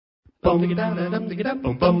Good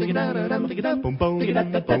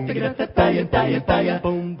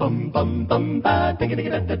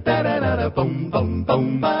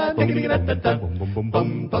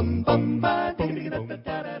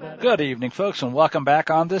evening, folks, and welcome back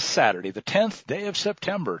on this Saturday, the 10th day of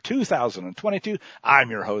September, 2022. I'm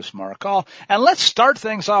your host, Mark Hall, and let's start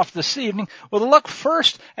things off this evening with a look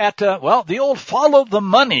first at, the old follow the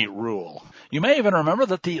money rule. You may even remember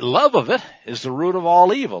that the love of it is the root of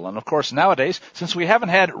all evil. And of course, nowadays, since we haven't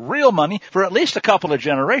had real money for at least a couple of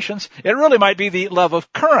generations, it really might be the love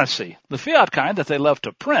of currency, the fiat kind that they love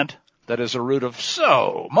to print, that is the root of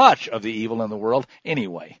so much of the evil in the world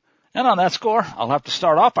anyway. And on that score, I'll have to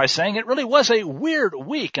start off by saying it really was a weird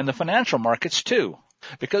week in the financial markets too.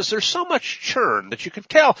 Because there's so much churn that you can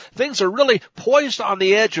tell things are really poised on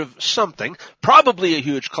the edge of something, probably a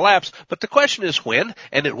huge collapse, but the question is when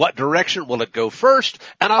and in what direction will it go first,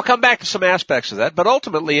 and I'll come back to some aspects of that, but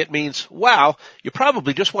ultimately it means, wow, you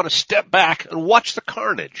probably just want to step back and watch the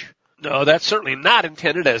carnage. No, that's certainly not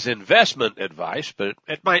intended as investment advice, but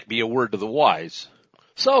it might be a word to the wise.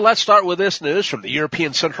 So let's start with this news from the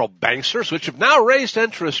European Central Banksters, which have now raised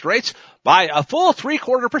interest rates by a full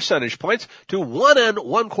 0.75 percentage points to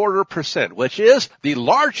 1.25%, which is the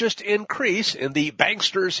largest increase in the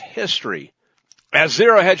banksters' history. As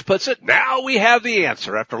Zero Hedge puts it, now we have the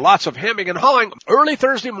answer. After lots of hemming and hawing, early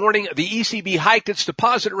Thursday morning, the ECB hiked its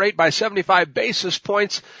deposit rate by 75 basis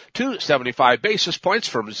points to 75 basis points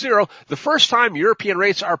from zero, the first time European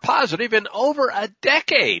rates are positive in over a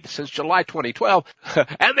decade, since July 2012.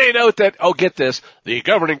 And they note that, get this, the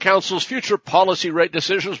Governing Council's future policy rate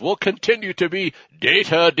decisions will continue to be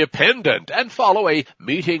data dependent and follow a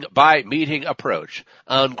meeting-by-meeting approach,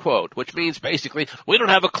 unquote, which means basically we don't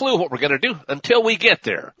have a clue what we're going to do until we get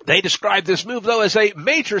there. They describe this move, though, as a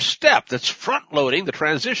major step that's front-loading the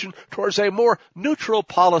transition towards a more neutral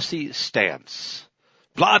policy stance.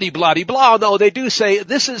 Blah-de-blah-de-blah. No, they do say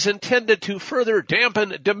this is intended to further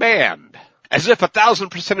dampen demand, as if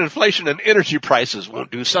 1,000% inflation and energy prices won't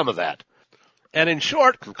do some of that. And in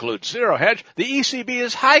short, concludes Zero Hedge, the ECB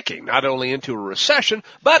is hiking not only into a recession,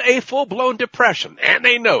 but a full-blown depression, and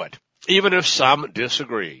they know it, even if some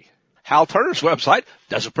disagree. Hal Turner's website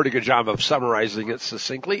does a pretty good job of summarizing it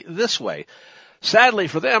succinctly this way. Sadly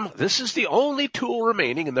for them, this is the only tool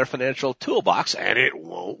remaining in their financial toolbox, and it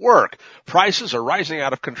won't work. Prices are rising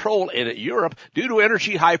out of control in Europe due to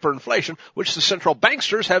energy hyperinflation, which the central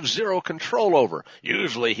banksters have zero control over.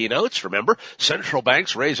 Usually, he notes, remember, central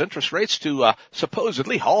banks raise interest rates to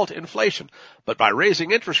supposedly halt inflation. But by raising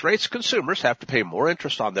interest rates, consumers have to pay more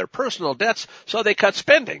interest on their personal debts, so they cut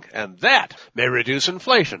spending, and that may reduce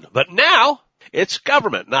inflation. But now it's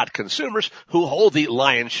government, not consumers, who hold the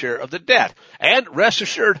lion's share of the debt. And rest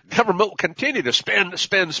assured, government will continue to spend,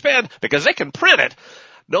 because they can print it,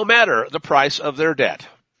 no matter the price of their debt.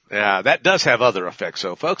 That does have other effects,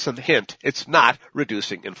 though, folks, and hint, it's not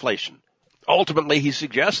reducing inflation. Ultimately, he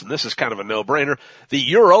suggests, and this is kind of a no-brainer, the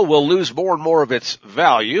euro will lose more and more of its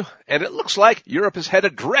value, and it looks like Europe is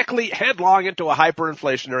headed directly headlong into a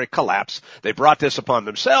hyperinflationary collapse. They brought this upon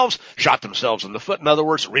themselves, shot themselves in the foot, in other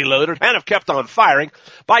words, reloaded, and have kept on firing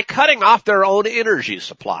by cutting off their own energy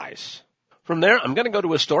supplies. From there, I'm going to go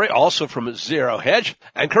to a story also from Zero Hedge,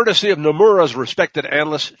 and courtesy of Nomura's respected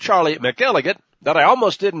analyst Charlie McElligott, that I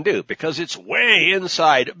almost didn't do because it's way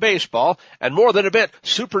inside baseball and more than a bit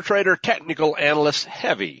super trader technical analyst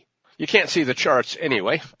heavy. You can't see the charts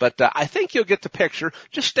anyway, but I think you'll get the picture.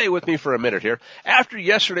 Just stay with me for a minute here. After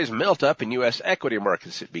yesterday's melt-up in U.S. equity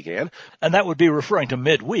markets, it began, and that would be referring to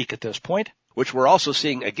midweek at this point, which we're also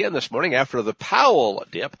seeing again this morning after the Powell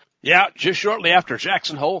dip. Yeah, just shortly after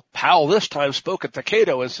Jackson Hole, Powell this time spoke at the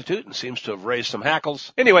Cato Institute and seems to have raised some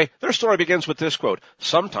hackles. Anyway, their story begins with this quote.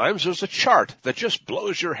 Sometimes there's a chart that just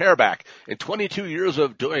blows your hair back. In 22 years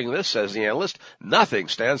of doing this, says the analyst, nothing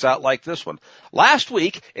stands out like this one. Last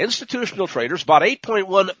week, institutional traders bought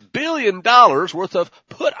 $8.1 billion worth of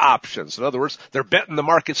put options. In other words, they're betting the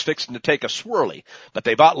market's fixing to take a swirly, but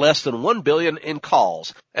they bought less than $1 billion in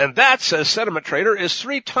calls. And that, says Sentiment Trader, is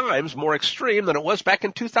 3 times more extreme than it was back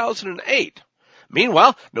in 2008.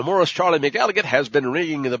 Meanwhile, Nomura's Charlie McElligott has been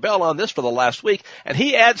ringing the bell on this for the last week, and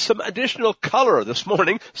he adds some additional color this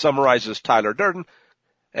morning, summarizes Tyler Durden.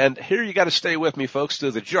 And here you got to stay with me, folks,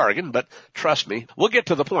 through the jargon, but trust me, we'll get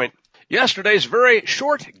to the point. Yesterday's very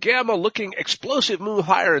short gamma-looking explosive move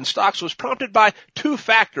higher in stocks was prompted by two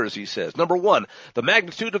factors, he says. Number one, the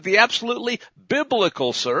magnitude of the absolutely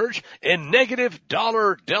biblical surge in negative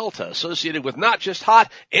dollar delta associated with not just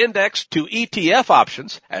hot index to ETF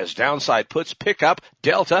options as downside puts pick up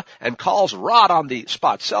delta and calls rot on the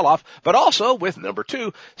spot sell-off, but also with number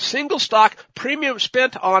two, single stock premium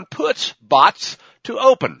spent on puts bots to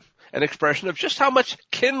open. An expression of just how much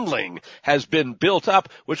kindling has been built up,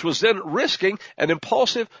 which was then risking an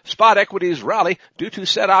impulsive spot equities rally due to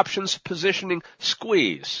set options positioning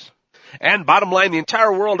squeeze. And bottom line, the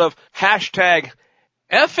entire world of hashtag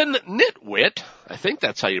effin' nitwit, I think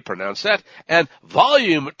that's how you pronounce that, and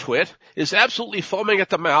volume twit is absolutely foaming at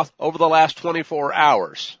the mouth over the last 24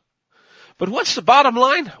 hours. But what's the bottom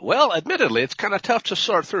line? Well, admittedly, it's kind of tough to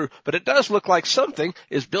sort through, but it does look like something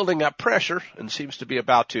is building up pressure and seems to be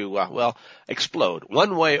about to, explode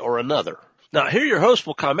one way or another. Now, here your host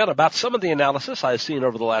will comment about some of the analysis I've seen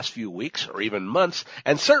over the last few weeks or even months,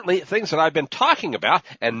 and certainly things that I've been talking about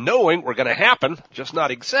and knowing were going to happen, just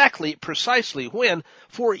not exactly precisely when,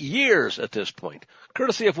 for years at this point.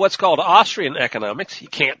 Courtesy of what's called Austrian economics, you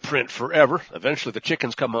can't print forever. Eventually the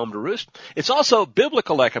chickens come home to roost. It's also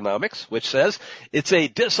biblical economics, which says it's a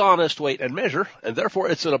dishonest weight and measure, and therefore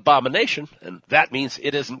it's an abomination, and that means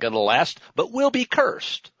it isn't going to last, but will be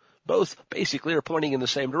cursed. Both basically are pointing in the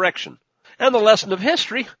same direction. And the lesson of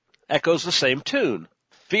history echoes the same tune.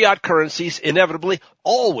 Fiat currencies inevitably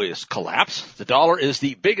always collapse. The dollar is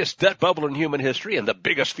the biggest debt bubble in human history and the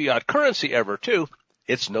biggest fiat currency ever, too.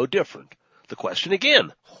 It's no different. The question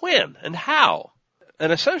again, when and how?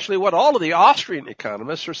 And essentially what all of the Austrian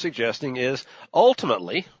economists are suggesting is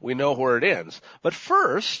ultimately we know where it ends. But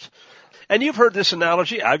first, and you've heard this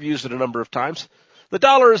analogy, I've used it a number of times, the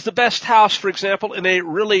dollar is the best house, for example, in a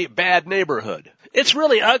really bad neighborhood. It's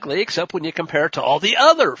really ugly except when you compare it to all the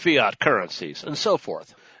other fiat currencies and so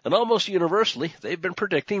forth. And almost universally, they've been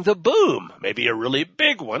predicting the boom, maybe a really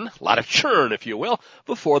big one, a lot of churn, if you will,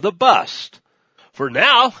 before the bust. For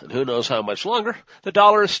now, and who knows how much longer, the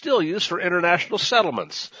dollar is still used for international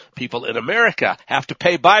settlements. People in America have to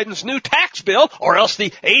pay Biden's new tax bill, or else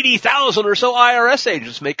the 80,000 or so IRS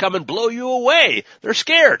agents may come and blow you away. They're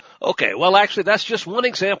scared. Okay, well actually that's just one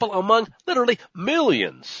example among literally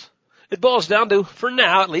millions. It boils down to, for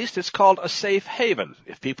now at least, it's called a safe haven.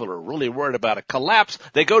 If people are really worried about a collapse,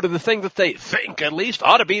 they go to the thing that they think at least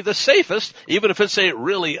ought to be the safest, even if it's a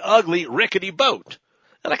really ugly, rickety boat.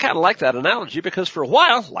 And I kind of like that analogy because for a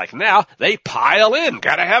while, like now, they pile in.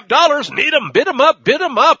 Gotta have dollars, need 'em, bid 'em up, bid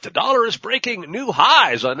 'em up. The dollar is breaking new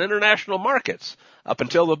highs on international markets up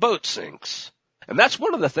until the boat sinks. And that's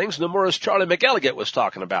one of the things Nomura's Charlie McElligott was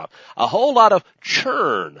talking about. A whole lot of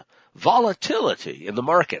churn, volatility in the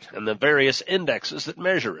market and the various indexes that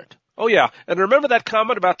measure it. Oh yeah, and remember that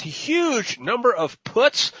comment about the huge number of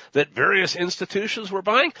puts that various institutions were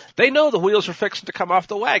buying? They know the wheels are fixing to come off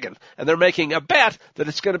the wagon, and they're making a bet that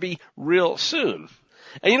it's going to be real soon.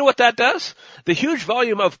 And you know what that does? The huge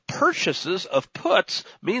volume of purchases of puts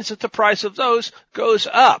means that the price of those goes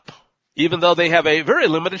up, even though they have a very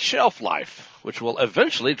limited shelf life, which will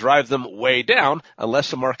eventually drive them way down unless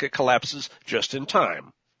the market collapses just in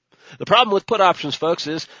time. The problem with put options, folks,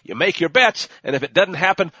 is you make your bets, and if it doesn't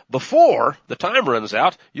happen before the time runs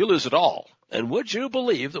out, you lose it all. And would you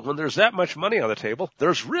believe that when there's that much money on the table,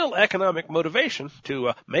 there's real economic motivation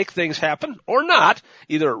to make things happen or not,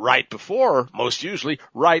 either right before or most usually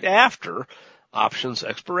right after options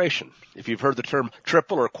expiration. If you've heard the term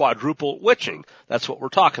triple or quadruple witching, that's what we're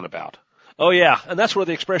talking about. Oh yeah, and that's where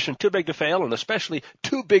the expression too big to fail and especially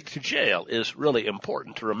too big to jail is really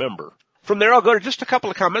important to remember. From there, I'll go to just a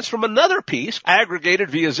couple of comments from another piece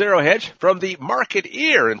aggregated via Zero Hedge from the Market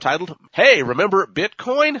Ear entitled, Hey, remember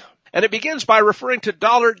Bitcoin? And it begins by referring to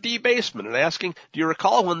dollar debasement and asking, do you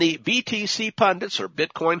recall when the BTC pundits or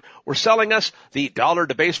Bitcoin were selling us the dollar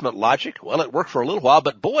debasement logic? Well, it worked for a little while,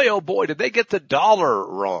 but boy, oh boy, did they get the dollar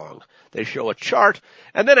wrong. They show a chart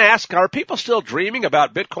and then ask, are people still dreaming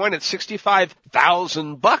about Bitcoin at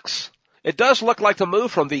 $65,000? It does look like the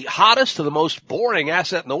move from the hottest to the most boring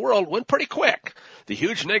asset in the world went pretty quick. The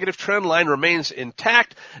huge negative trend line remains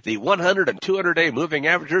intact. The 100 and 200-day moving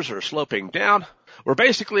averages are sloping down. We're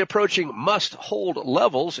basically approaching must-hold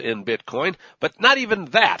levels in Bitcoin, but not even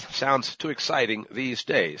that sounds too exciting these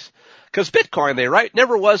days. Because Bitcoin, they write,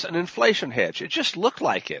 never was an inflation hedge. It just looked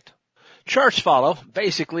like it. Charts follow.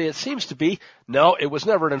 Basically, it seems to be, no, it was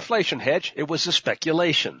never an inflation hedge. It was a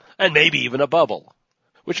speculation, and maybe even a bubble.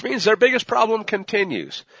 which means their biggest problem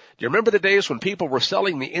continues. Do you remember the days when people were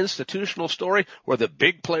selling the institutional story where the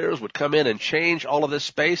big players would come in and change all of this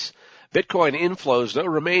space? Bitcoin inflows, though,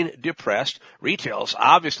 remain depressed. Retail's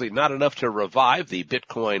obviously not enough to revive the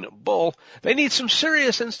Bitcoin bull. They need some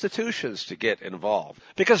serious institutions to get involved,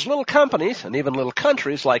 because little companies and even little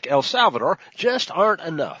countries like El Salvador just aren't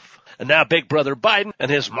enough. And now Big Brother Biden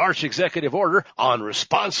and his March executive order on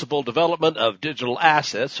responsible development of digital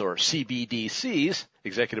assets, or CBDCs,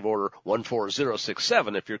 Executive Order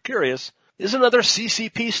 14067 if you're curious, is another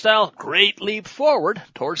CCP-style great leap forward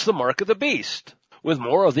towards the mark of the beast, with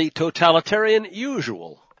more of the totalitarian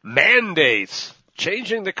usual. Mandates,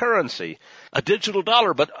 changing the currency, a digital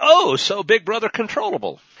dollar, but oh, so Big Brother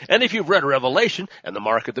controllable. And if you've read Revelation and the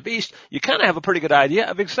Mark of the Beast, you kind of have a pretty good idea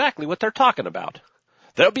of exactly what they're talking about.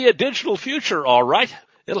 There'll be a digital future, all right.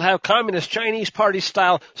 It'll have Communist Chinese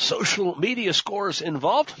Party-style social media scores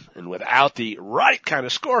involved, and without the right kind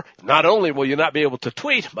of score, not only will you not be able to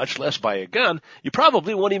tweet, much less buy a gun, you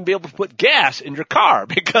probably won't even be able to put gas in your car,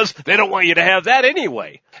 because they don't want you to have that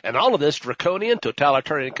anyway. And all of this draconian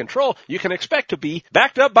totalitarian control you can expect to be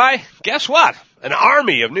backed up by, guess what? An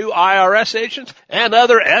army of new IRS agents and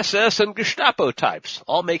other SS and Gestapo types,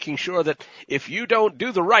 all making sure that if you don't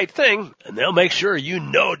do the right thing, and they'll make sure you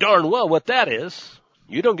know darn well what that is,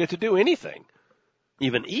 you don't get to do anything,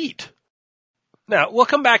 even eat. Now, we'll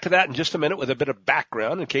come back to that in just a minute with a bit of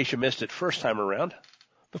background in case you missed it first time around.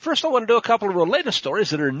 But first I want to do a couple of related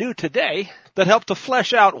stories that are new today that help to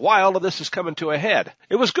flesh out why all of this is coming to a head.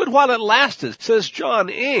 It was good while it lasted, says John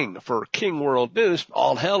Ing for King World News.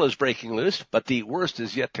 All hell is breaking loose, but the worst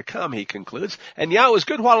is yet to come, he concludes. And yeah, it was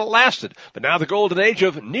good while it lasted, but now the golden age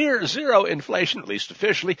of near zero inflation, at least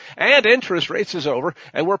officially, and interest rates is over,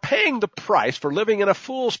 and we're paying the price for living in a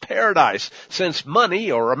fool's paradise since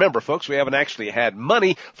money, or remember folks, we haven't actually had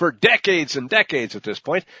money for decades and decades at this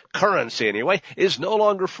point, currency anyway, is no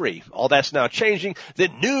longer free. All that's now changing. The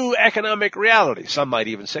new economic reality, some might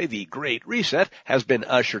even say the Great Reset, has been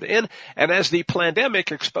ushered in. And as the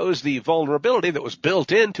pandemic exposed the vulnerability that was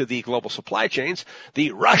built into the global supply chains,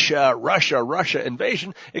 the Russia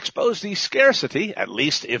invasion exposed the scarcity, at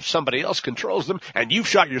least if somebody else controls them, and you've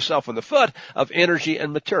shot yourself in the foot, of energy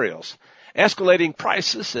and materials. Escalating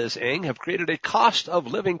prices, says Ing, have created a cost of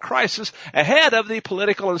living crisis ahead of the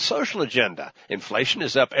political and social agenda. Inflation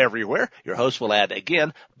is up everywhere. Your host will add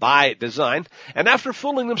again, by design. And after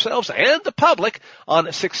fooling themselves and the public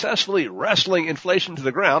on successfully wrestling inflation to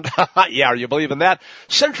the ground, yeah, are you believing that?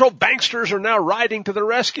 Central banksters are now riding to the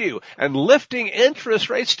rescue and lifting interest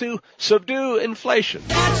rates to subdue inflation.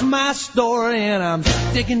 That's my story and I'm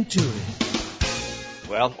sticking to it.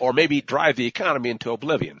 Well, or maybe drive the economy into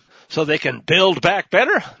oblivion. So they can build back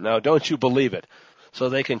better? No, don't you believe it. So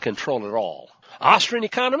they can control it all. Austrian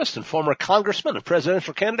economist and former congressman and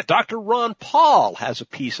presidential candidate Dr. Ron Paul has a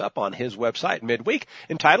piece up on his website midweek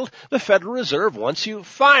entitled "The Federal Reserve Wants You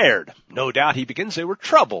Fired." No doubt, he begins, they were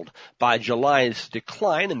troubled by July's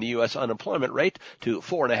decline in the U.S. unemployment rate to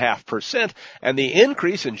 4.5% and the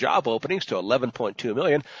increase in job openings to 11.2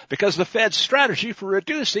 million because the Fed's strategy for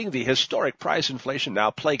reducing the historic price inflation now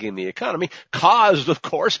plaguing the economy, caused, of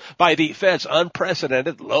course, by the Fed's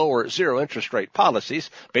unprecedented low or zero interest rate policies.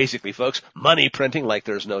 Basically, folks, money printing like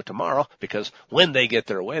there's no tomorrow, because when they get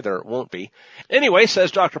their way, there won't be. Anyway,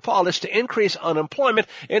 says Dr. Paul, it's to increase unemployment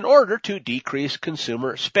in order to decrease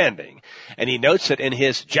consumer spending. And he notes that in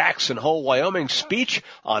his Jackson Hole, Wyoming speech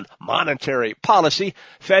on monetary policy,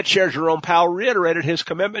 Fed Chair Jerome Powell reiterated his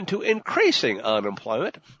commitment to increasing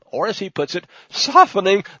unemployment, or as he puts it,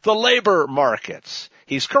 softening the labor markets.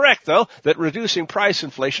 He's correct, though, that reducing price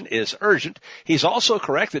inflation is urgent. He's also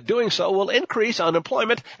correct that doing so will increase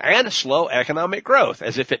unemployment and slow economic growth,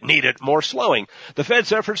 as if it needed more slowing. The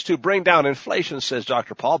Fed's efforts to bring down inflation, says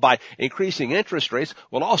Dr. Paul, by increasing interest rates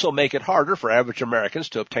will also make it harder for average Americans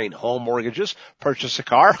to obtain home mortgages, purchase a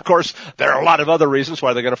car. Of course, there are a lot of other reasons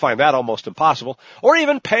why they're going to find that almost impossible, or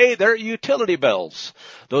even pay their utility bills.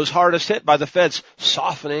 Those hardest hit by the Fed's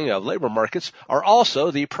softening of labor markets are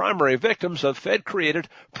also the primary victims of Fed-created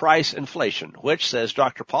price inflation, which, says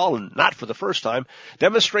Dr. Paul, and not for the first time,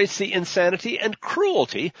 demonstrates the insanity and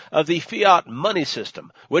cruelty of the fiat money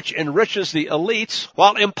system, which enriches the elites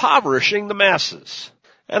while impoverishing the masses.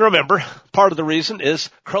 And remember, part of the reason is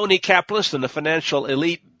crony capitalists and the financial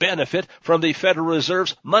elite benefit from the Federal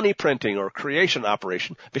Reserve's money printing or creation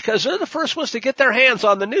operation because they're the first ones to get their hands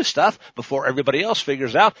on the new stuff before everybody else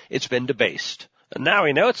figures out it's been debased. And now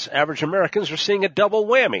he notes average Americans are seeing a double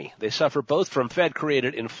whammy. They suffer both from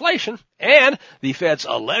Fed-created inflation and the Fed's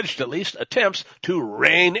alleged, at least, attempts to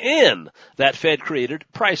rein in that Fed-created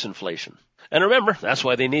price inflation. And remember, that's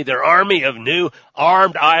why they need their army of new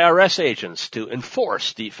armed IRS agents to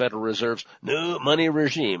enforce the Federal Reserve's new money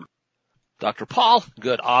regime. Dr. Paul,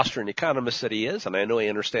 good Austrian economist that he is, and I know he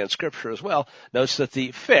understands Scripture as well, notes that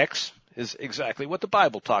the fix is exactly what the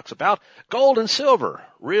Bible talks about: gold and silver,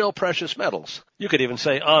 real precious metals. You could even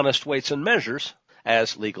say honest weights and measures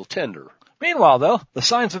as legal tender. Meanwhile, though, the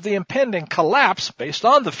signs of the impending collapse based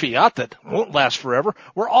on the fiat that won't last forever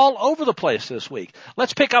were all over the place this week.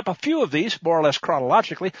 Let's pick up a few of these, more or less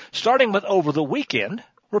chronologically, starting with over the weekend,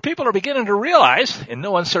 where people are beginning to realize, in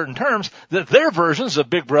no uncertain terms, that their versions of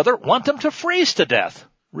Big Brother want them to freeze to death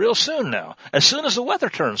real soon now, as soon as the weather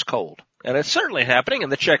turns cold. And it's certainly happening in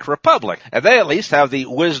the Czech Republic, and they at least have the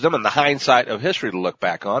wisdom and the hindsight of history to look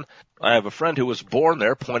back on. I have a friend who was born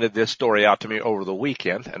there, pointed this story out to me over the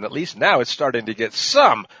weekend, and at least now it's starting to get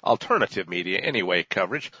some alternative media anyway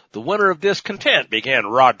coverage. The winter of discontent began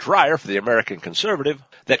raw dryer for the American conservative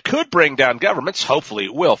that could bring down governments, hopefully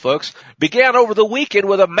it will, folks, began over the weekend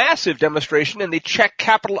with a massive demonstration in the Czech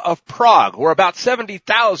capital of Prague, where about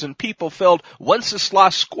 70,000 people filled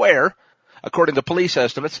Wenceslas Square, according to police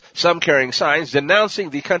estimates, some carrying signs denouncing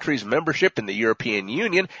the country's membership in the European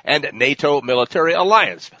Union and NATO military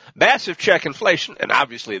alliance. Massive Czech inflation, and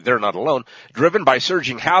obviously they're not alone, driven by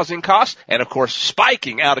surging housing costs and, of course,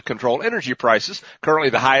 spiking out-of-control energy prices, currently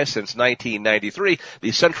the highest since 1993.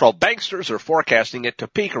 The central banksters are forecasting it to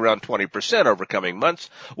peak around 20% over coming months,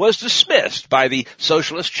 was dismissed by the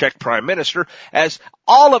socialist Czech prime minister as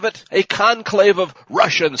all of it a conclave of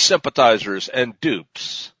Russian sympathizers and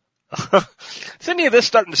dupes. Is any of this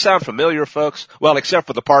starting to sound familiar, folks? Well, except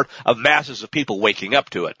for the part of masses of people waking up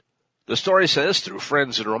to it. The story says, through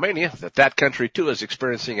friends in Romania, that country, too, is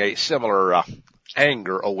experiencing a similar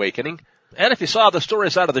anger awakening. And if you saw the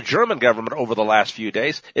stories out of the German government over the last few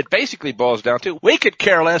days, it basically boils down to, we could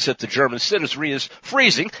care less if the German citizenry is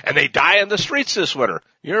freezing and they die in the streets this winter.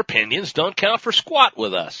 Your opinions don't count for squat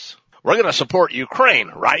with us. We're going to support Ukraine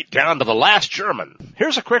right down to the last German.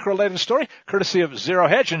 Here's a quick related story, courtesy of Zero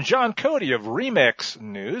Hedge and John Cody of Remix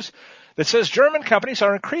News, that says German companies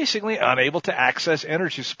are increasingly unable to access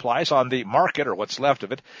energy supplies on the market, or what's left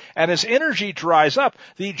of it, and as energy dries up,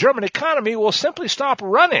 the German economy will simply stop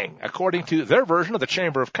running, according to their version of the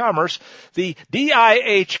Chamber of Commerce. The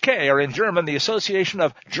DIHK, or in German, the Association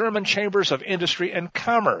of German Chambers of Industry and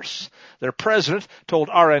Commerce. Their president told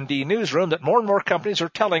R&D Newsroom that more and more companies are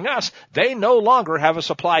telling us they no longer have a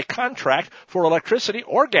supply contract for electricity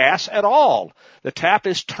or gas at all. The tap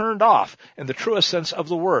is turned off in the truest sense of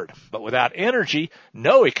the word. But without energy,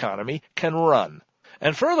 no economy can run.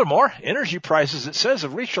 And furthermore, energy prices, it says,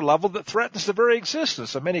 have reached a level that threatens the very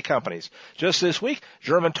existence of many companies. Just this week,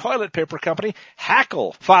 German toilet paper company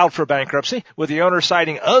Hackel filed for bankruptcy, with the owner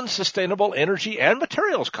citing unsustainable energy and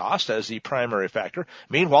materials cost as the primary factor.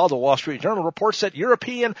 Meanwhile, the Wall Street Journal reports that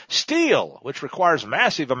European steel, which requires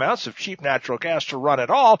massive amounts of cheap natural gas to run at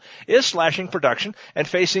all, is slashing production and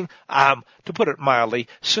facing, to put it mildly,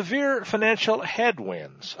 severe financial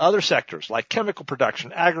headwinds. Other sectors like chemical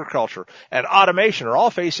production, agriculture, and automation are all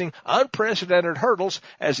facing unprecedented hurdles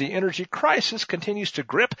as the energy crisis continues to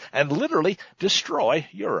grip and literally destroy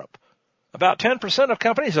Europe. About 10% of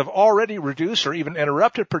companies have already reduced or even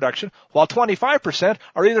interrupted production, while 25%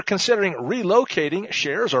 are either considering relocating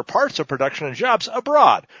shares or parts of production and jobs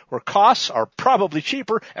abroad, where costs are probably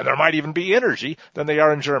cheaper and there might even be energy than they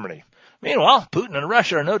are in Germany. Meanwhile, Putin and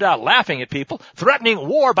Russia are no doubt laughing at people, threatening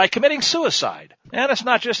war by committing suicide. And it's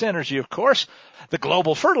not just energy, of course. The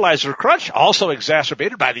global fertilizer crunch, also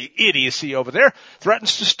exacerbated by the idiocy over there,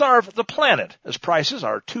 threatens to starve the planet, as prices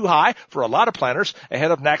are too high for a lot of planters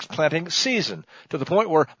ahead of next planting season, to the point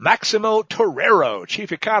where Maximo Torero,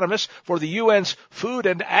 chief economist for the UN's Food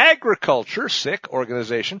and Agriculture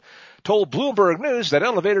organization, told Bloomberg News that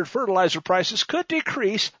elevated fertilizer prices could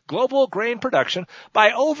decrease global grain production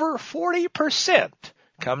by over 40%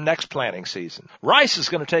 come next planting season. Rice is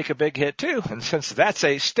going to take a big hit too, and since that's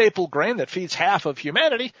a staple grain that feeds half of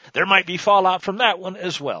humanity, there might be fallout from that one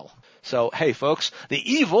as well. So, hey folks,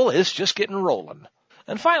 the evil is just getting rolling.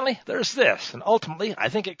 And finally, there's this, and ultimately, I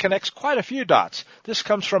think it connects quite a few dots. This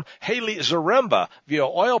comes from Haley Zaremba via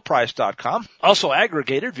oilprice.com, also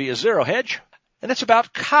aggregated via Zero Hedge. And it's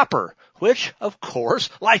about copper, which, of course,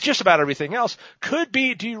 like just about everything else, could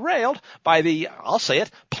be derailed by the, I'll say it,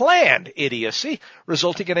 planned idiocy,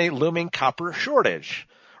 resulting in a looming copper shortage.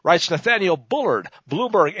 Writes Nathaniel Bullard,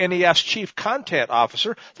 Bloomberg NEF's chief content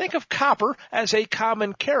officer, think of copper as a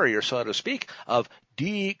common carrier, so to speak, of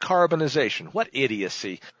decarbonization. What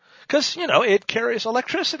idiocy. Because, it carries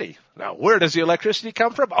electricity. Now, where does the electricity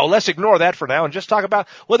come from? Oh, let's ignore that for now and just talk about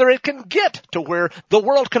whether it can get to where the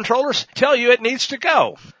world controllers tell you it needs to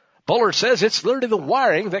go. Bullard says it's literally the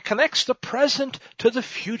wiring that connects the present to the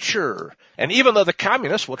future. And even though the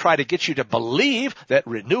communists will try to get you to believe that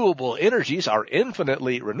renewable energies are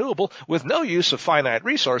infinitely renewable with no use of finite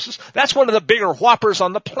resources, that's one of the bigger whoppers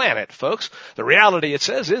on the planet, folks. The reality, it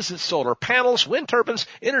says, is that solar panels, wind turbines,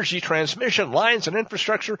 energy transmission lines and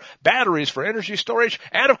infrastructure, batteries for energy storage,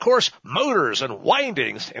 and of course, motors and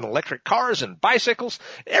windings in electric cars and bicycles,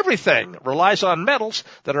 everything relies on metals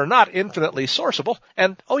that are not infinitely sourceable.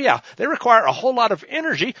 And, oh yeah, they require a whole lot of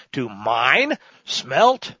energy to mine,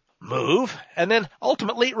 smelt, move, and then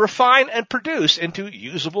ultimately refine and produce into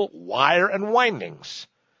usable wire and windings.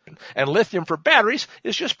 And lithium for batteries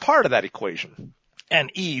is just part of that equation. An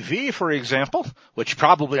EV, for example, which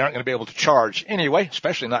probably aren't going to be able to charge anyway,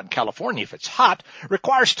 especially not in California if it's hot,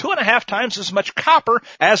 requires 2.5 times as much copper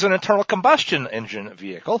as an internal combustion engine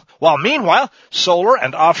vehicle, while meanwhile, solar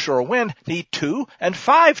and offshore wind need 2 and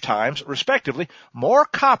 5 times, respectively, more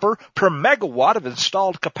copper per megawatt of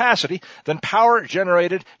installed capacity than power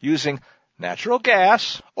generated using natural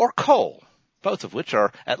gas or coal, both of which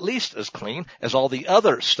are at least as clean as all the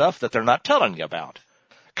other stuff that they're not telling you about.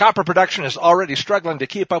 Copper production is already struggling to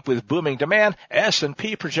keep up with booming demand.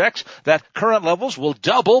 S&P projects that current levels will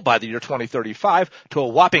double by the year 2035 to a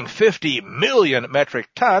whopping 50 million metric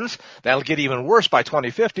tons. That'll get even worse by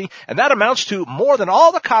 2050, and that amounts to more than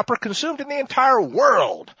all the copper consumed in the entire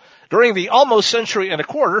world during the almost century and a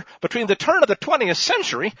quarter between the turn of the 20th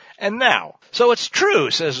century and now. So it's true,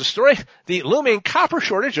 says the story, the looming copper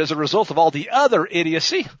shortage as a result of all the other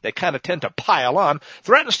idiocy, they kind of tend to pile on,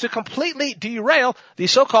 threatens to completely derail the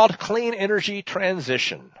so-called clean energy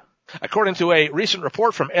transition. According to a recent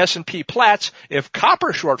report from S&P Platts, if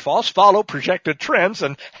copper shortfalls follow projected trends,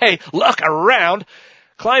 and hey, look around,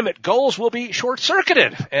 climate goals will be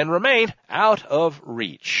short-circuited and remain out of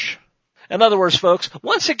reach. In other words, folks,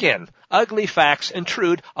 once again, ugly facts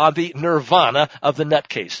intrude on the nirvana of the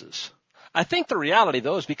nutcases. I think the reality,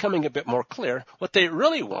 though, is becoming a bit more clear. What they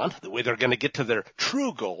really want, the way they're going to get to their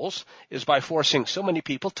true goals, is by forcing so many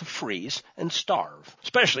people to freeze and starve,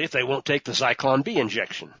 especially if they won't take the Zyklon B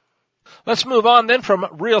injection. Let's move on then from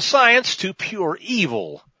real science to pure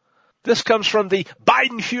evil. This comes from the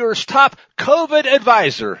Biden-Fuhrer's top COVID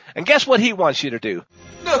advisor. And guess what he wants you to do?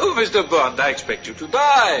 No, Mr. Bond, I expect you to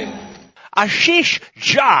die. Ashish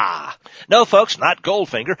Jha. No, folks, not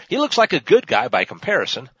Goldfinger. He looks like a good guy by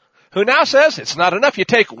comparison. Who now says it's not enough you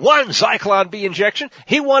take one Zyklon B injection.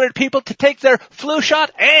 He wanted people to take their flu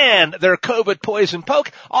shot and their COVID poison poke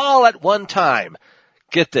all at one time.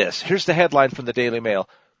 Get this. Here's the headline from the Daily Mail.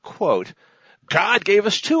 Quote, God gave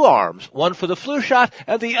us 2 arms, one for the flu shot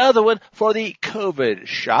and the other one for the COVID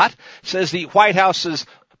shot, says the White House's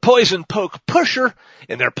poison poke pusher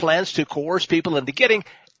in their plans to coerce people into getting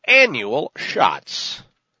annual shots.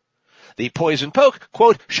 The poison poke,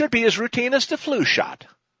 quote, should be as routine as the flu shot.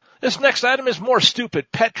 This next item is more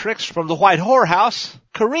stupid pet tricks from the White Whorehouse.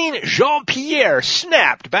 Karine Jean-Pierre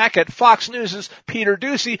snapped back at Fox News' Peter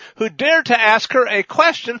Doocy, who dared to ask her a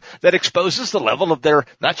question that exposes the level of their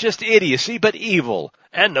not just idiocy, but evil,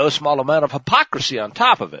 and no small amount of hypocrisy on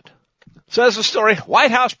top of it. Says the story,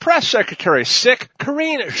 White House Press Secretary sick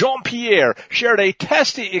Karine Jean-Pierre shared a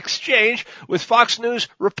testy exchange with Fox News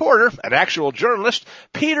reporter, an actual journalist,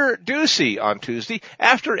 Peter Doocy on Tuesday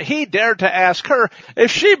after he dared to ask her if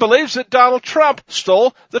she believes that Donald Trump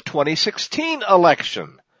stole the 2016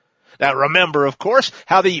 election. Now remember, of course,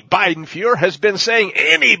 how the Biden-Fuhrer has been saying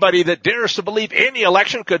anybody that dares to believe any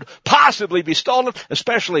election could possibly be stolen,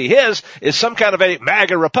 especially his, is some kind of a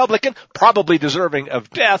MAGA Republican, probably deserving of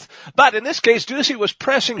death. But in this case, Doocy was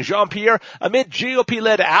pressing Jean-Pierre amid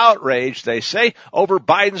GOP-led outrage, they say, over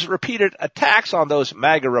Biden's repeated attacks on those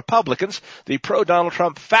MAGA Republicans, the pro-Donald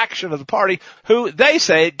Trump faction of the party, who they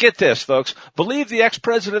say, get this, folks, believe the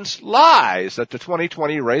ex-president's lies that the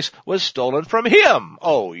 2020 race was stolen from him.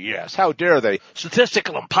 Oh, yes. How dare they?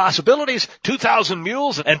 Statistical impossibilities, 2,000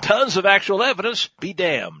 mules, and tons of actual evidence, be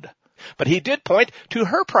damned. But he did point to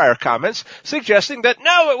her prior comments, suggesting that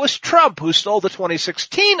no, it was Trump who stole the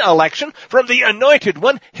 2016 election from the anointed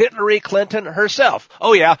one, Hillary Clinton herself.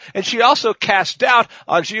 Oh yeah, and she also cast doubt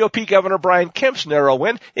on GOP Governor Brian Kemp's narrow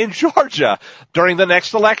win in Georgia during the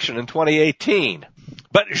next election in 2018.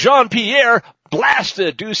 But Jean-Pierre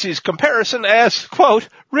blasted Doocy's comparison as, quote,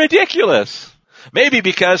 ridiculous. Maybe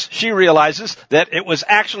because she realizes that it was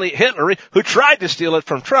actually Hillary who tried to steal it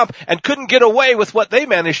from Trump and couldn't get away with what they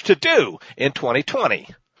managed to do in 2020.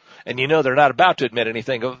 And you know they're not about to admit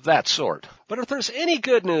anything of that sort. But if there's any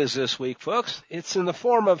good news this week, folks, it's in the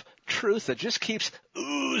form of truth that just keeps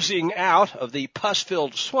oozing out of the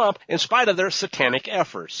pus-filled swamp in spite of their satanic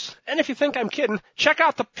efforts. And if you think I'm kidding, check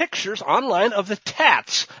out the pictures online of the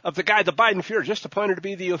tats of the guy the Biden Fuhrer just appointed to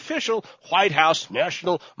be the official White House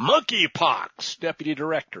National Monkeypox Deputy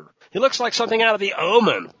Director. He looks like something out of The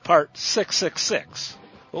Omen, Part 666.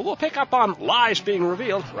 Well, we'll pick up on lies being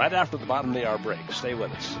revealed right after the bottom of the hour break. Stay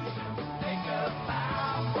with us.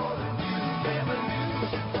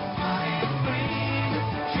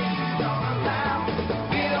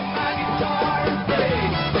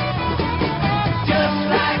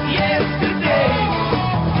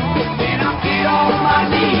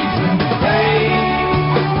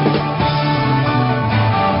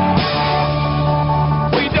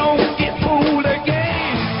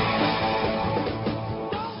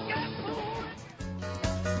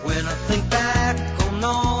 When I think back on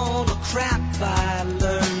all the crap I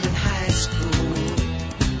learned in high school,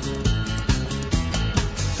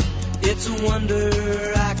 it's a wonder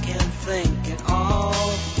I can think at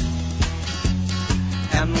all.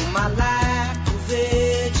 And my lack of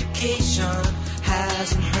education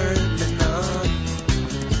hasn't hurt me none.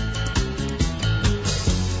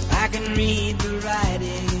 I can read the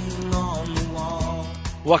writing on the wall.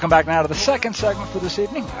 Welcome back now to the second segment for this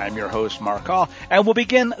evening. I'm your host, Mark Hall, and we'll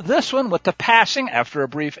begin this one with the passing, after a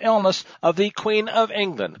brief illness, of the Queen of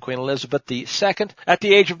England, Queen Elizabeth II, at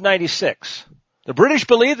the age of 96. The British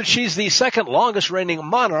believe that she's the second longest reigning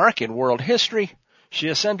monarch in world history. She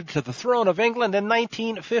ascended to the throne of England in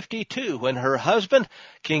 1952 when her husband,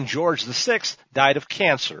 King George VI, died of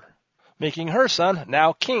cancer, making her son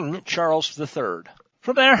now King Charles III.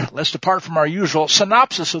 From there, let's depart from our usual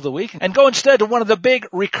synopsis of the week and go instead to one of the big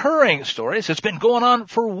recurring stories that's been going on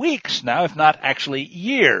for weeks now, if not actually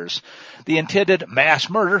years. The intended mass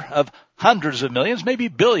murder of hundreds of millions, maybe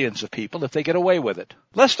billions of people if they get away with it.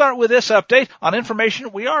 Let's start with this update on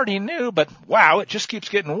information we already knew, but wow, it just keeps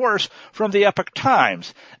getting worse, from the Epoch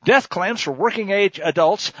Times. Death claims for working-age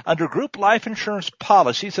adults under group life insurance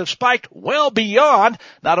policies have spiked well beyond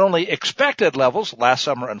not only expected levels last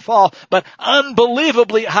summer and fall, but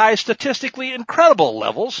unbelievably high, statistically incredible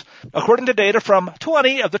levels, according to data from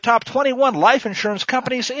 20 of the top 21 life insurance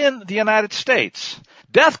companies in the United States.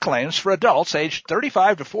 Death claims for adults aged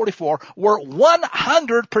 35 to 44 were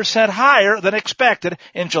 100% higher than expected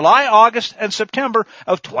in July, August, and September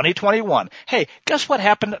of 2021. Hey, guess what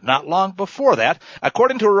happened not long before that?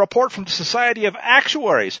 According to a report from the Society of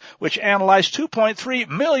Actuaries, which analyzed 2.3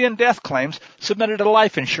 million death claims submitted to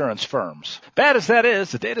life insurance firms. Bad as that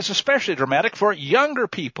is, the data is especially dramatic for younger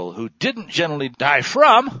people who didn't generally die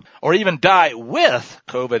from or even die with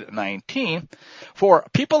COVID-19. For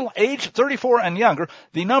people aged 34 and younger,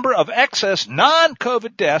 the number of excess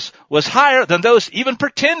non-COVID deaths was higher than those even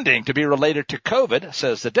pretending to be related to COVID,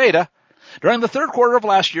 says the data. During the third quarter of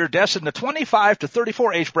last year, deaths in the 25 to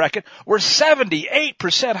 34 age bracket were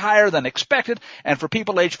 78% higher than expected, and for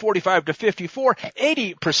people aged 45 to 54,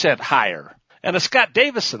 80% higher. And as Scott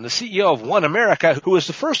Davison, the CEO of One America, who was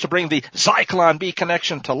the first to bring the Zyklon B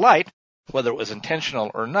connection to light, whether it was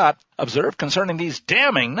intentional or not, observed concerning these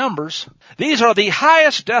damning numbers. These are the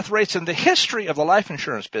highest death rates in the history of the life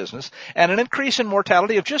insurance business, and an increase in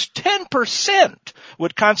mortality of just 10%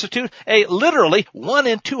 would constitute a literally 1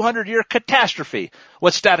 in 200-year catastrophe,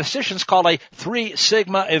 what statisticians call a 3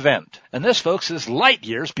 sigma event. And this, folks, is light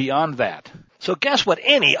years beyond that. So guess what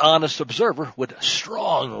any honest observer would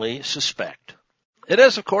strongly suspect? It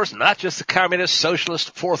is, of course, not just the communist,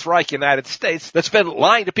 socialist, Fourth Reich United States that's been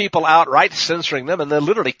lying to people outright, censoring them, and then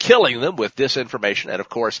literally killing them with disinformation and, of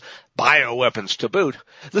course, bioweapons to boot.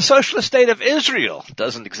 The socialist state of Israel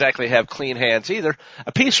doesn't exactly have clean hands either.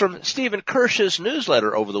 A piece from Stephen Kirsch's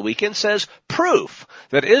newsletter over the weekend says proof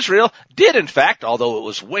that Israel did, in fact, although it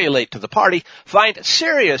was way late to the party, find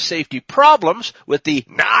serious safety problems with the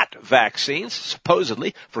not vaccines,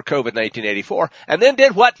 supposedly, for COVID-19 84, and then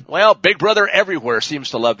did what, well, Big Brother everywhere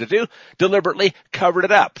seems to love to do, deliberately covered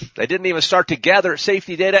it up. They didn't even start to gather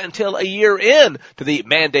safety data until a year in to the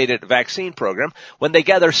mandated vaccine program, when they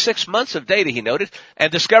gathered 6 months of data, he noted,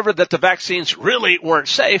 and discovered that the vaccines really weren't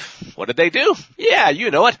safe. What did they do? Yeah,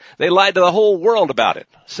 you know it. They lied to the whole world about it.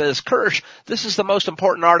 Says Kirsch, this is the most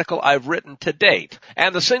important article I've written to date,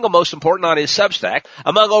 and the single most important on his Substack,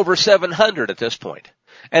 among over 700 at this point.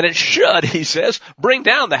 And it should, he says, bring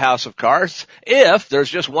down the house of cards if there's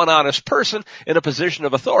just one honest person in a position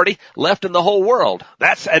of authority left in the whole world.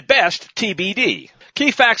 That's, at best, TBD.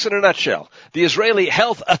 Key facts in a nutshell. The Israeli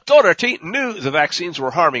Health Authority knew the vaccines were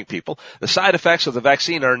harming people. The side effects of the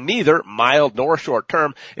vaccine are neither mild nor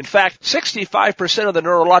short-term. In fact, 65% of the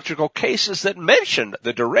neurological cases that mentioned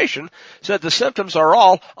the duration said the symptoms are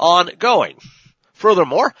all ongoing.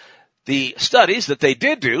 Furthermore, the studies that they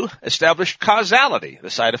did do established causality. The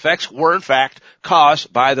side effects were, in fact,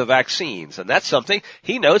 caused by the vaccines. And that's something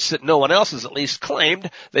he notes that no one else has at least claimed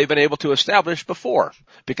they've been able to establish before,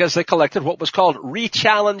 because they collected what was called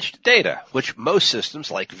re-challenged data, which most systems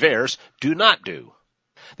like VAERS do not do.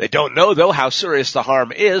 They don't know, though, how serious the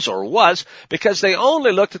harm is or was, because they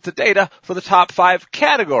only looked at the data for the top 5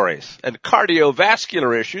 categories, and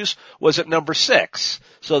cardiovascular issues was at number 6.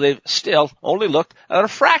 So they've still only looked at a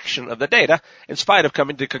fraction of the data, in spite of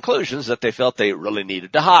coming to conclusions that they felt they really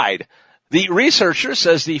needed to hide. The researcher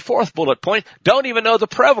says the 4th bullet point don't even know the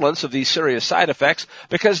prevalence of these serious side effects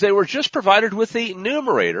because they were just provided with the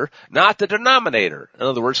numerator, not the denominator. In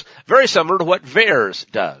other words, very similar to what VAERS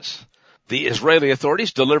does. The Israeli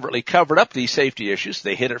authorities deliberately covered up these safety issues.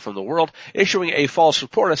 They hid it from the world, issuing a false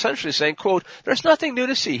report, essentially saying, quote, there's nothing new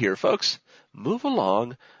to see here, folks. Move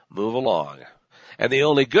along, move along. And the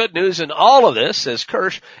only good news in all of this, says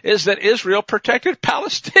Kirsch, is that Israel protected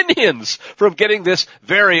Palestinians from getting this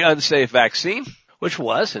very unsafe vaccine, which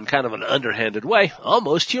was, in kind of an underhanded way,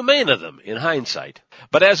 almost humane of them in hindsight.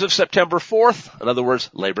 But as of September 4th, in other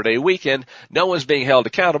words, Labor Day weekend, no one's being held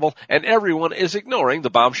accountable, and everyone is ignoring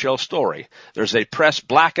the bombshell story. There's a press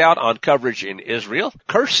blackout on coverage in Israel.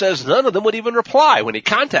 Kirsch says none of them would even reply when he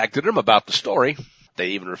contacted him about the story. They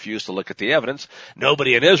even refuse to look at the evidence.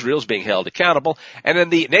 Nobody in Israel is being held accountable. And in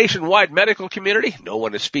the nationwide medical community, no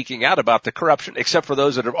one is speaking out about the corruption except for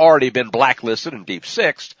those that have already been blacklisted and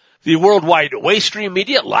deep-sixed. The worldwide waste stream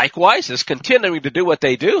media, likewise, is continuing to do what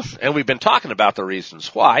they do, and we've been talking about the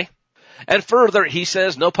reasons why. And further, he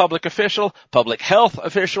says no public official, public health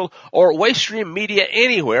official, or waste stream media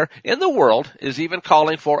anywhere in the world is even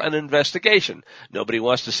calling for an investigation. Nobody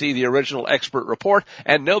wants to see the original expert report,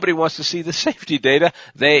 and nobody wants to see the safety data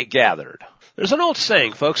they gathered. There's an old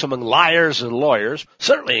saying, folks, among liars and lawyers,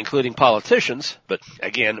 certainly including politicians, but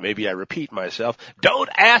again, maybe I repeat myself, don't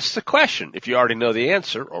ask the question if you already know the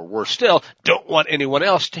answer, or worse still, don't want anyone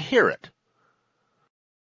else to hear it.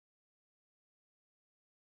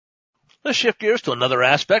 Let's shift gears to another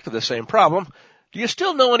aspect of the same problem. Do you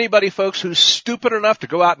still know anybody, folks, who's stupid enough to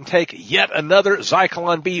go out and take yet another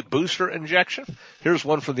Zyklon B booster injection? Here's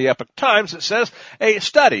one from the Epoch Times that says a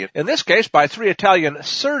study, in this case by 3 Italian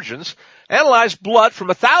surgeons, analyzed blood from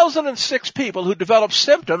 1,006 people who developed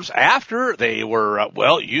symptoms after they were,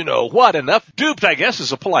 duped, I guess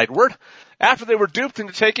is a polite word, after they were duped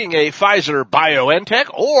into taking a Pfizer-BioNTech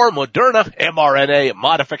or Moderna mRNA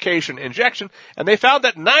modification injection, and they found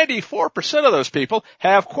that 94% of those people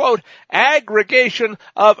have, quote, aggregation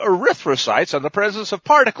of erythrocytes and the presence of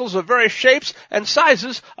particles of various shapes and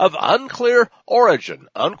sizes of unclear origin,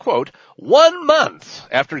 unquote, 1 month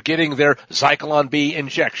after getting their Zyklon B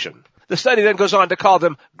injection. The study then goes on to call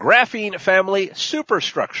them graphene family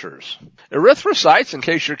superstructures. Erythrocytes, in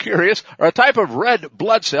case you're curious, are a type of red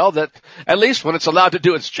blood cell that, at least when it's allowed to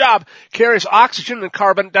do its job, carries oxygen and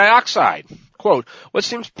carbon dioxide. Quote, what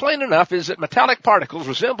seems plain enough is that metallic particles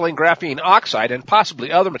resembling graphene oxide and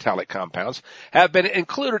possibly other metallic compounds have been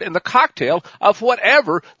included in the cocktail of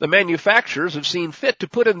whatever the manufacturers have seen fit to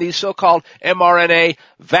put in these so-called mRNA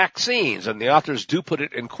vaccines, and the authors do put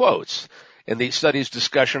it in quotes in the study's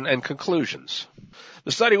discussion and conclusions.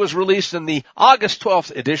 The study was released in the August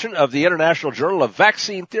 12th edition of the International Journal of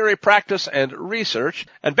Vaccine Theory, Practice, and Research,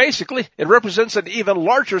 and basically it represents an even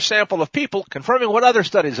larger sample of people confirming what other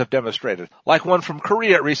studies have demonstrated, like one from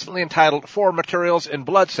Korea recently entitled Foreign Materials in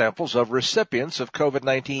Blood Samples of Recipients of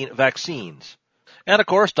COVID-19 Vaccines. And, of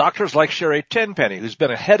course, doctors like Sherry Tenpenny, who's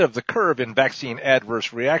been ahead of the curve in vaccine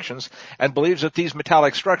adverse reactions and believes that these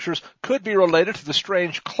metallic structures could be related to the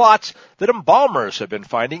strange clots that embalmers have been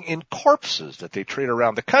finding in corpses that they treat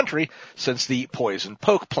around the country since the poison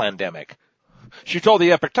poke pandemic. She told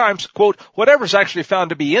the Epoch Times, quote, whatever's actually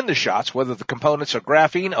found to be in the shots, whether the components are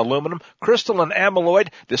graphene, aluminum, crystalline amyloid,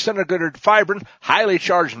 disintegrated fibrin, highly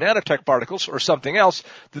charged nanotech particles, or something else,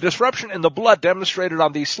 the disruption in the blood demonstrated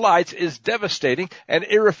on these slides is devastating and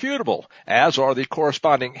irrefutable, as are the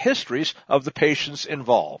corresponding histories of the patients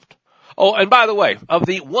involved. Oh, and by the way, of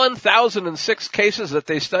the 1,006 cases that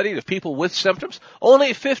they studied of people with symptoms,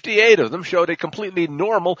 only 58 of them showed a completely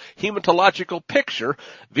normal hematological picture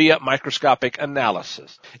via microscopic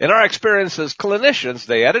analysis. In our experience as clinicians,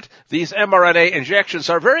 they added, these mRNA injections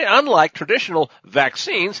are very unlike traditional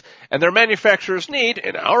vaccines, and their manufacturers need,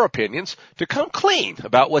 in our opinions, to come clean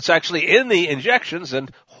about what's actually in the injections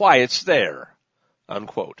and why it's there.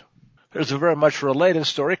 unquote. There's a very much related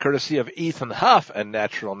story courtesy of Ethan Huff and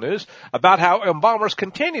Natural News about how embalmers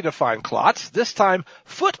continue to find clots, this time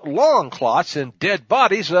foot-long clots in dead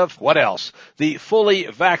bodies of, what else? The fully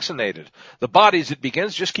vaccinated. The bodies, it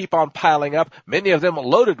begins, just keep on piling up, many of them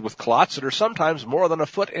loaded with clots that are sometimes more than a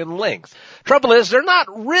foot in length. Trouble is, they're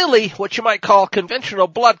not really what you might call conventional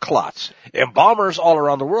blood clots. Embalmers all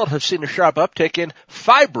around the world have seen a sharp uptick in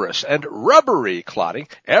fibrous and rubbery clotting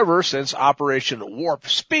ever since Operation Warp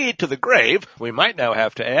Speed to the grave, we might now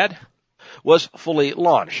have to add, was fully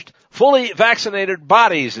launched. Fully vaccinated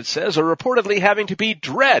bodies, it says, are reportedly having to be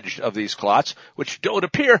dredged of these clots, which don't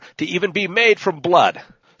appear to even be made from blood.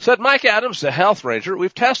 Said Mike Adams, the health ranger,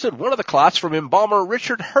 we've tested one of the clots from embalmer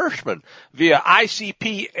Richard Hirschman via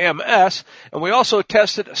ICP-MS, and we also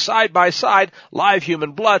tested side-by-side live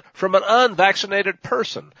human blood from an unvaccinated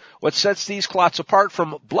person. What sets these clots apart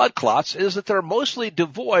from blood clots is that they're mostly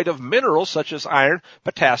devoid of minerals such as iron,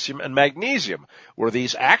 potassium, and magnesium. Were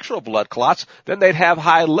these actual blood clots, then they'd have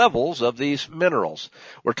high levels of these minerals.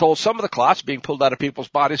 We're told some of the clots being pulled out of people's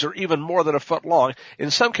bodies are even more than a foot long,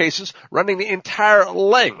 in some cases running the entire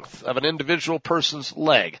length of an individual person's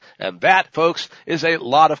leg. And that, folks, is a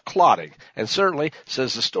lot of clotting. And certainly,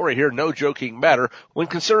 says the story here, no joking matter when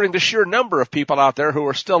considering the sheer number of people out there who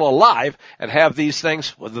are still alive and have these things,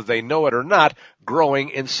 whether they know it or not, growing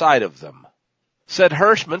inside of them. Said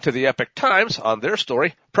Hirschman to the Epic Times on their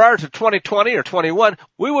story, prior to 2020 or 21,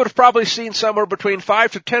 we would have probably seen somewhere between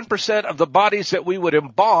 5 to 10% of the bodies that we would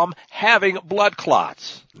embalm having blood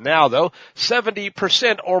clots. Now, though,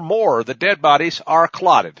 70% or more of the dead bodies are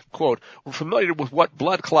clotted. Quote, we're familiar with what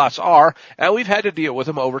blood clots are, and we've had to deal with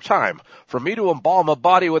them over time. For me to embalm a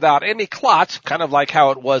body without any clots, kind of like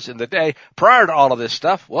how it was in the day, prior to all of this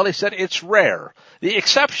stuff, well, he said it's rare. The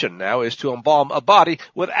exception now is to embalm a body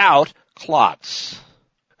without clots.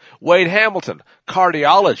 Wade Hamilton,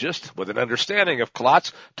 cardiologist with an understanding of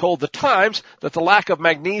clots, told the Times that the lack of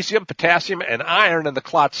magnesium, potassium, and iron in the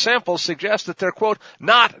clot samples suggests that they're, quote,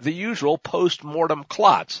 not the usual post-mortem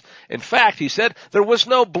clots. In fact, he said, there was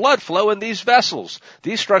no blood flow in these vessels.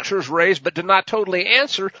 These structures raised but did not totally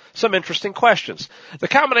answer some interesting questions. The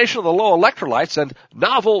combination of the low electrolytes and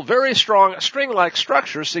novel, very strong string-like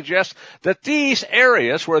structures suggests that these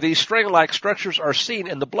areas where these string-like structures are seen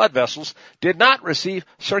in the blood vessels did not receive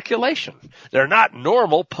circulation. They're not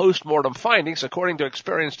normal post-mortem findings, according to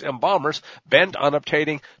experienced embalmers bent on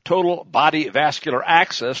obtaining total body vascular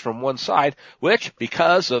access from one side, which,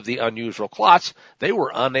 because of the unusual clots, they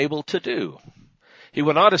were unable to do. He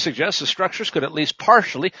went on to suggest the structures could at least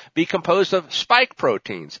partially be composed of spike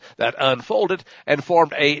proteins that unfolded and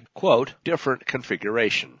formed a, quote, different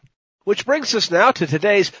configuration. Which brings us now to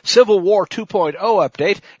today's Civil War 2.0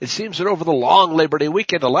 update. It seems that over the long Labor Day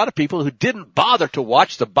weekend, a lot of people who didn't bother to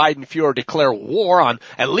watch the Biden-Fuhrer declare war on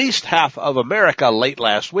at least half of America late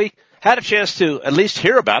last week had a chance to at least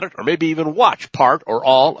hear about it or maybe even watch part or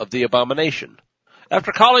all of the abomination.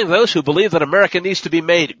 After calling those who believe that America needs to be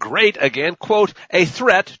made great again, quote, a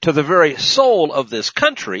threat to the very soul of this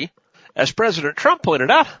country, as President Trump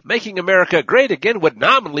pointed out, making America great again would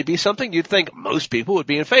nominally be something you'd think most people would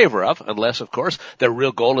be in favor of, unless, of course, their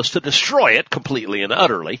real goal is to destroy it completely and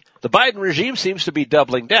utterly. The Biden regime seems to be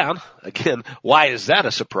doubling down. Again, why is that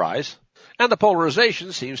a surprise? And the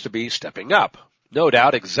polarization seems to be stepping up. No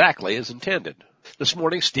doubt exactly as intended. This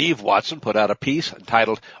morning, Steve Watson put out a piece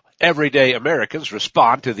entitled, Everyday Americans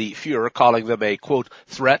Respond to the Fuhrer calling them a, quote,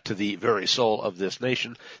 threat to the very soul of this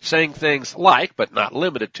nation, saying things like, but not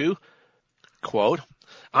limited to, quote,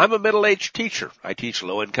 I'm a middle-aged teacher. I teach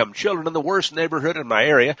low-income children in the worst neighborhood in my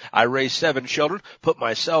area. I raised 7 children, put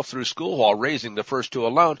myself through school while raising the first 2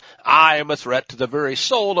 alone. I am a threat to the very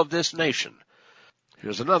soul of this nation.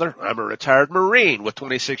 Here's another. I'm a retired Marine with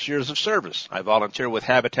 26 years of service. I volunteer with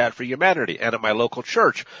Habitat for Humanity and at my local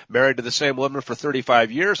church. Married to the same woman for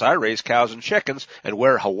 35 years, I raise cows and chickens and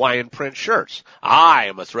wear Hawaiian print shirts. I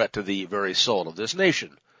am a threat to the very soul of this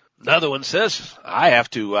nation. Another one says, I have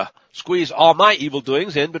to squeeze all my evil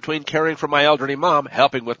doings in between caring for my elderly mom,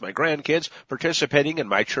 helping with my grandkids, participating in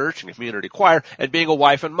my church and community choir, and being a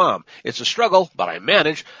wife and mom. It's a struggle, but I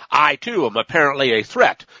manage. I, too, am apparently a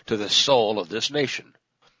threat to the soul of this nation.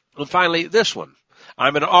 And finally, this one.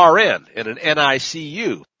 I'm an RN in an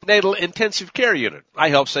NICU, natal intensive care unit. I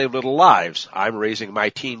help save little lives. I'm raising my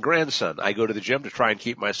teen grandson. I go to the gym to try and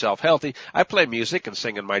keep myself healthy. I play music and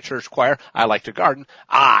sing in my church choir. I like to garden.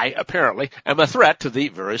 I, apparently, am a threat to the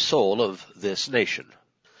very soul of this nation.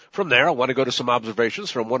 From there, I want to go to some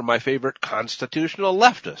observations from one of my favorite constitutional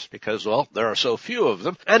leftists because, well, there are so few of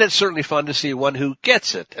them, and it's certainly fun to see one who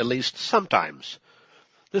gets it, at least sometimes.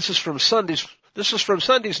 This is from Sunday's This is from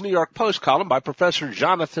Sunday's New York Post column by Professor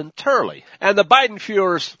Jonathan Turley. And the Biden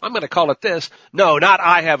Fuhrer's, I'm going to call it this, no, not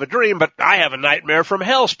I have a dream, but I have a nightmare from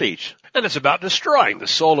hell speech. And it's about destroying the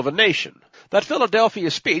soul of a nation. That Philadelphia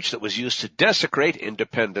speech that was used to desecrate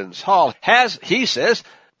Independence Hall has, he says,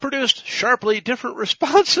 produced sharply different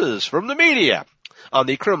responses from the media. On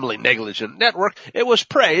the criminally negligent network, it was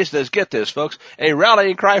praised as, get this folks, a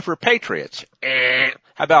rallying cry for patriots.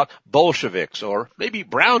 How about Bolsheviks or maybe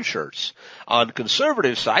brown shirts? On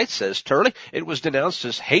conservative sites, says Turley, it was denounced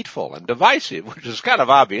as hateful and divisive, which is kind of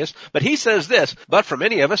obvious. But he says this, but for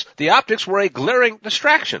many of us, the optics were a glaring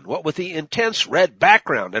distraction, what with the intense red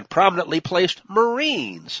background and prominently placed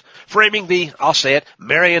Marines, framing the, I'll say it,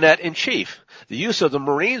 marionette-in-chief. The use of the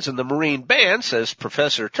Marines and the Marine Band, says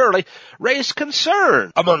Professor Turley, raised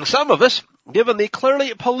concern among some of us, given the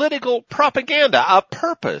clearly political propaganda, a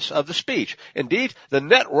purpose of the speech. Indeed, the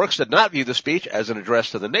networks did not view the speech as an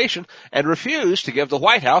address to the nation and refused to give the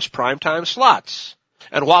White House primetime slots.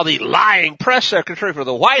 And while the lying press secretary for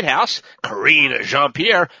the White House, Karine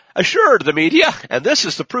Jean-Pierre, assured the media, and this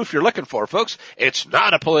is the proof you're looking for, folks, it's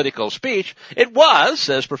not a political speech. It was,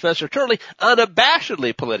 says Professor Turley,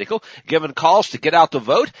 unabashedly political, given calls to get out the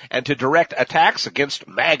vote and to direct attacks against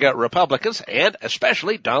MAGA Republicans and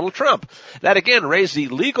especially Donald Trump. That again raised the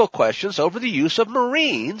legal questions over the use of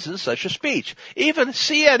Marines in such a speech. Even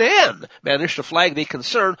CNN managed to flag the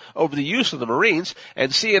concern over the use of the Marines,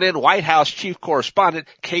 and CNN White House chief correspondent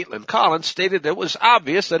Caitlin Collins stated it was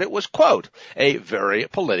obvious that it was, quote, a very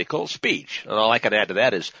political speech. And all I can add to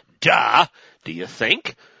that is, duh, do you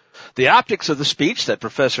think? The optics of the speech, said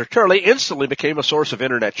Professor Turley, instantly became a source of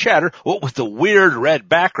internet chatter, what with the weird red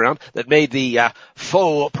background that made the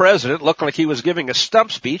faux president look like he was giving a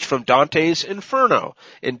stump speech from Dante's Inferno.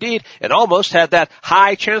 Indeed, it almost had that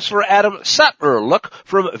High Chancellor Adam Sutler look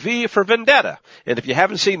from V for Vendetta. And if you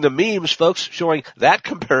haven't seen the memes, folks, showing that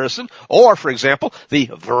comparison, or, for example, the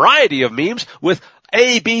variety of memes with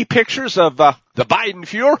A-B pictures of the Biden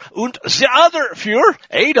Fuhrer and the other Fuhrer,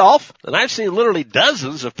 Adolf, and I've seen literally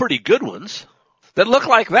dozens of pretty good ones that look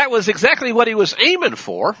like that was exactly what he was aiming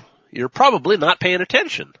for, you're probably not paying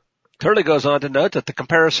attention. Turley goes on to note that the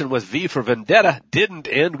comparison with V for Vendetta didn't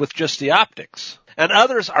end with just the optics. And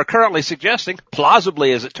others are currently suggesting,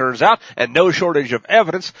 plausibly as it turns out, and no shortage of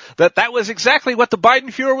evidence, that that was exactly what the Biden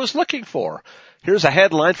Fuhrer was looking for. Here's a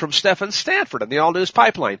headline from Stephen Stanford in the All News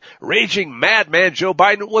Pipeline. Raging madman Joe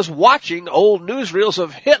Biden was watching old newsreels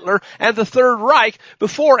of Hitler and the Third Reich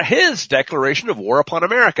before his declaration of war upon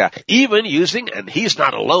America, even using, and he's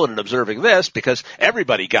not alone in observing this because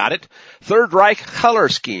everybody got it, Third Reich color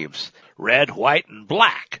schemes, red, white, and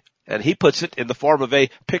black. And he puts it in the form of a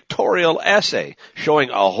pictorial essay showing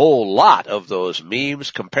a whole lot of those memes,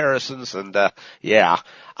 comparisons, and,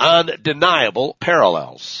 undeniable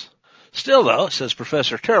parallels. Still, though, says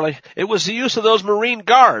Professor Turley, it was the use of those Marine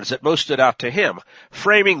Guards that most stood out to him,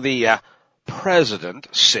 framing the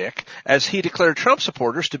president, sick, as he declared Trump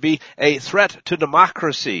supporters to be a threat to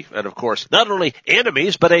democracy, and of course, not only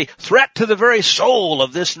enemies, but a threat to the very soul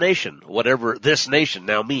of this nation, whatever this nation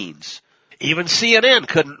now means. Even CNN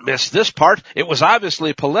couldn't miss this part. It was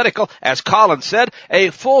obviously political, as Collins said, a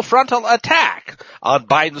full frontal attack on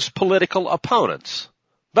Biden's political opponents.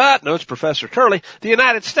 But, notes Professor Turley, the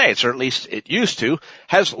United States, or at least it used to,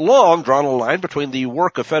 has long drawn a line between the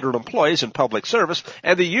work of federal employees in public service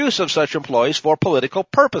and the use of such employees for political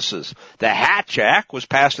purposes. The Hatch Act was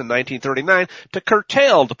passed in 1939 to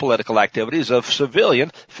curtail the political activities of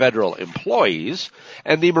civilian federal employees,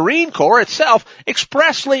 and the Marine Corps itself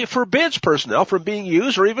expressly forbids personnel from being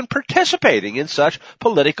used or even participating in such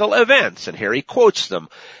political events. And here he quotes them.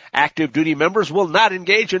 Active duty members will not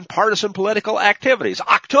engage in partisan political activities.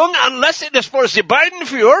 Achtung, unless it is for the Biden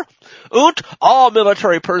Fuhrer. Und all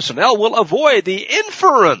military personnel will avoid the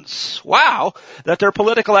inference, that their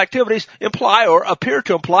political activities imply or appear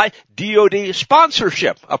to imply DOD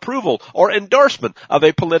sponsorship, approval, or endorsement of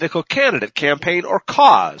a political candidate, campaign, or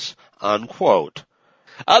cause, unquote.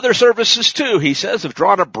 Other services, too, he says, have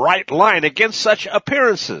drawn a bright line against such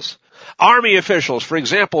appearances. Army officials, for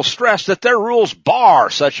example, stress that their rules bar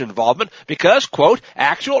such involvement because, quote,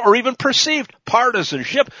 actual or even perceived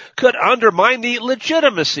partisanship could undermine the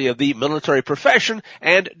legitimacy of the military profession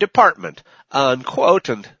and department, unquote.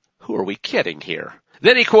 And who are we kidding here?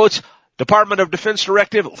 Then he quotes Department of Defense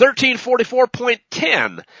Directive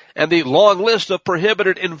 1344.10 and the long list of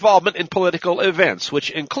prohibited involvement in political events, which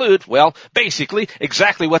include, basically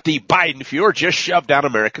exactly what the Biden Fuhrer just shoved down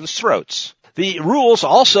Americans' throats. The rules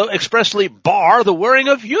also expressly bar the wearing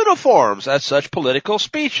of uniforms at such political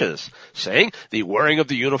speeches, saying the wearing of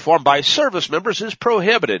the uniform by service members is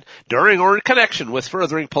prohibited during or in connection with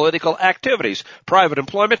furthering political activities, private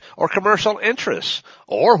employment, or commercial interests,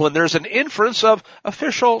 or when there's an inference of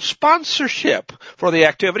official sponsorship for the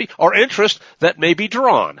activity or interest that may be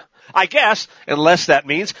drawn. I guess, unless that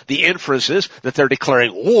means the inference is that they're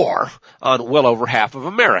declaring war on well over half of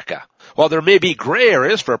America. While there may be gray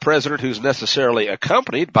areas for a president who's necessarily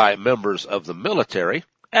accompanied by members of the military,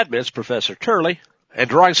 admits Professor Turley, and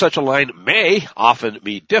drawing such a line may often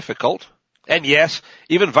be difficult. And yes,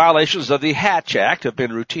 even violations of the Hatch Act have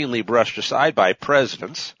been routinely brushed aside by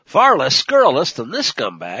presidents, far less scurrilous than this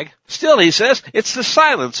scumbag. Still, he says, it's the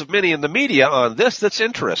silence of many in the media on this that's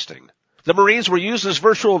interesting. The Marines were used as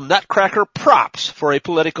virtual nutcracker props for a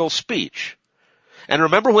political speech. And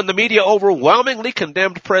remember when the media overwhelmingly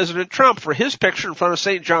condemned President Trump for his picture in front of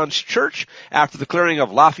St. John's Church after the clearing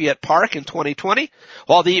of Lafayette Park in 2020?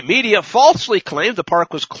 While the media falsely claimed the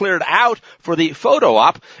park was cleared out for the photo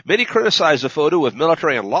op, many criticized the photo with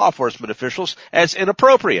military and law enforcement officials as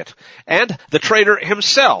inappropriate. And the traitor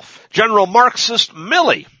himself, General Marxist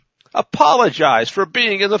Milley, apologized for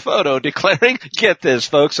being in the photo, declaring, get this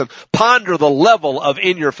folks, and ponder the level of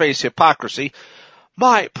in-your-face hypocrisy,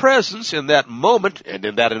 my presence in that moment and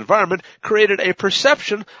in that environment created a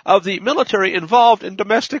perception of the military involved in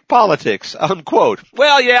domestic politics, unquote.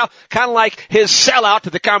 Well, yeah, kind of like his sellout to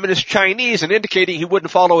the communist Chinese and indicating he wouldn't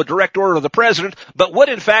follow a direct order of the president, but would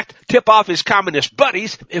in fact tip off his communist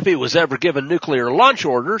buddies if he was ever given nuclear launch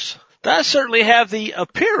orders. Does certainly have the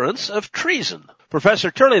appearance of treason.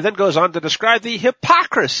 Professor Turley then goes on to describe the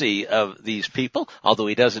hypocrisy of these people, although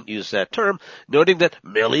he doesn't use that term, noting that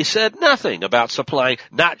Milley said nothing about supplying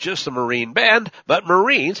not just the Marine Band, but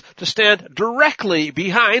Marines to stand directly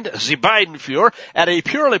behind the Biden-Fuhrer at a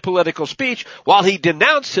purely political speech, while he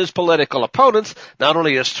denounced his political opponents not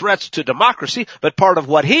only as threats to democracy, but part of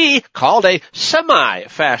what he called a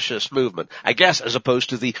semi-fascist movement, I guess as opposed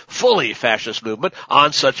to the fully fascist movement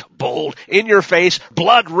on such bold, in-your-face,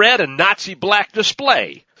 blood-red and Nazi black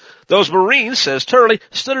display. Those Marines, says Turley,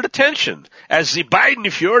 stood at attention as the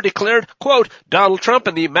Biden-Fuhrer declared, quote, Donald Trump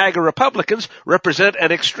and the MAGA Republicans represent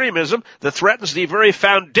an extremism that threatens the very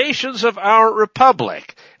foundations of our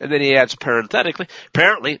republic. And then he adds parenthetically,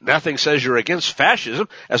 apparently nothing says you're against fascism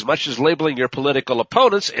as much as labeling your political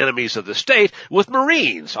opponents enemies of the state with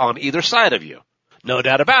Marines on either side of you. No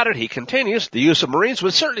doubt about it, he continues, the use of Marines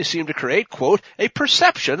would certainly seem to create, quote, a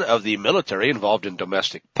perception of the military involved in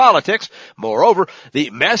domestic politics. Moreover,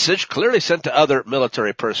 the message clearly sent to other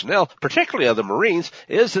military personnel, particularly other Marines,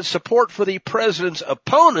 is that support for the president's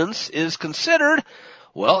opponents is considered,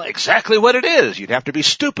 well, exactly what it is. You'd have to be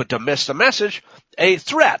stupid to miss the message. A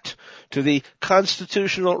threat to the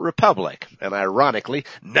constitutional republic. And ironically,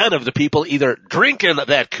 none of the people either drinking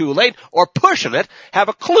that Kool-Aid or pushing it have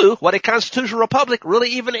a clue what a constitutional republic really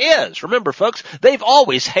even is. Remember, folks, they've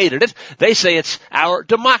always hated it. They say it's our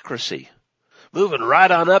democracy. Moving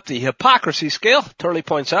right on up the hypocrisy scale, Turley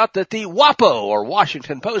points out that the WAPO, or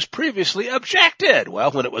Washington Post, previously objected.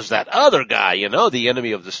 Well, when it was that other guy, the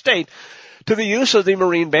enemy of the state, to the use of the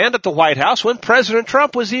Marine Band at the White House when President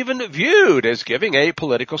Trump was even viewed as giving a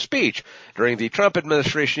political speech. During the Trump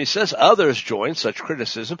administration, he says, others joined such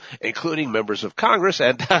criticism, including members of Congress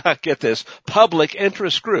and, get this, public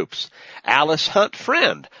interest groups. Alice Hunt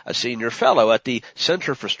Friend, a senior fellow at the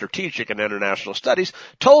Center for Strategic and International Studies,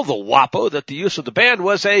 told the WAPO that the use of the band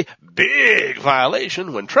was a big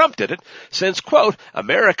violation when Trump did it, since, quote,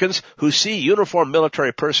 Americans who see uniformed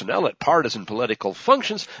military personnel at partisan political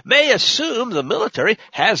functions may assume the military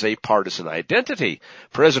has a partisan identity.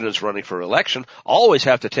 Presidents running for election always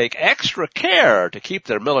have to take extra care to keep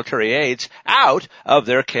their military aides out of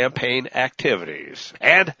their campaign activities.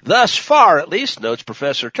 And thus far, at least, notes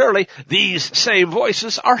Professor Turley, these same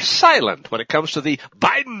voices are silent when it comes to the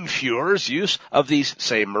Biden-Fuhrer's use of these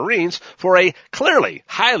same Marines for a clearly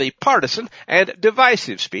highly partisan and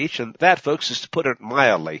divisive speech, and that, folks, is to put it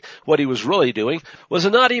mildly. What he was really doing was a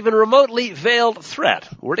not even remotely veiled threat.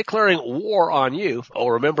 We're declaring war on you. Oh,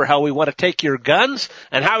 remember how we want to take your guns?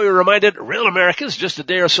 And how we reminded real Americans just a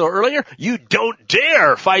day or so earlier, you don't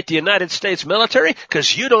dare fight the United States military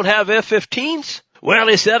because you don't have F-15s? Well,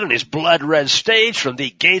 he said on his blood-red stage from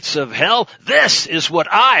the gates of hell, this is what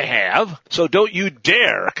I have, so don't you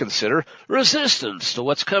dare consider resistance to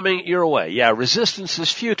what's coming your way. Yeah, resistance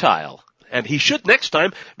is futile. And he should next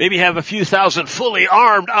time maybe have a few thousand fully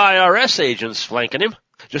armed IRS agents flanking him,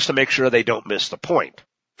 just to make sure they don't miss the point.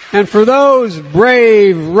 And for those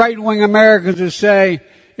brave right-wing Americans who say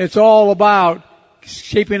it's all about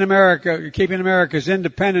keeping America's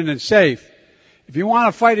independent and safe, If you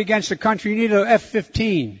want to fight against the country, you need an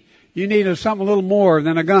F-15. You need something a little more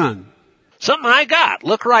than a gun. Something I got.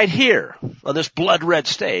 Look right here on this blood red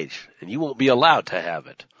stage, and you won't be allowed to have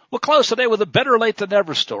it. We'll close today with a better late than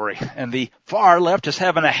never story, and the far left is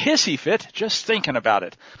having a hissy fit just thinking about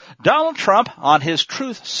it. Donald Trump, on his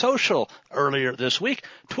Truth Social earlier this week,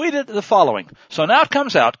 tweeted the following. So now it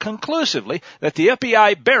comes out conclusively that the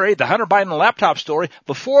FBI buried the Hunter Biden laptop story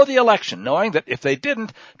before the election, knowing that if they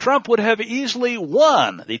didn't, Trump would have easily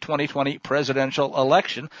won the 2020 presidential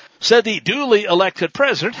election, said the duly elected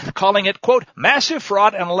president, calling it, quote, massive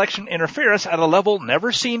fraud and election interference at a level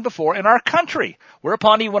never seen before in our country.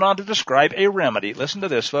 Whereupon he went on to describe a remedy. Listen to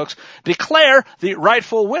this, folks. Declare the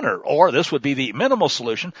rightful winner, or this would be the minimal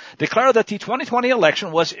solution, declare that the 2020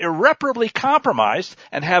 election was irreparably compromised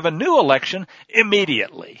and have a new election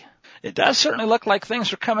immediately. It does certainly look like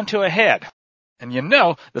things are coming to a head. And you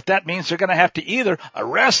know that means they're going to have to either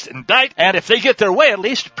arrest, indict, and if they get their way, at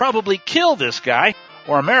least probably kill this guy,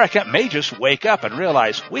 or America may just wake up and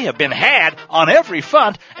realize we have been had on every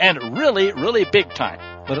front and really, really big time.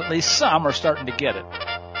 But at least some are starting to get it.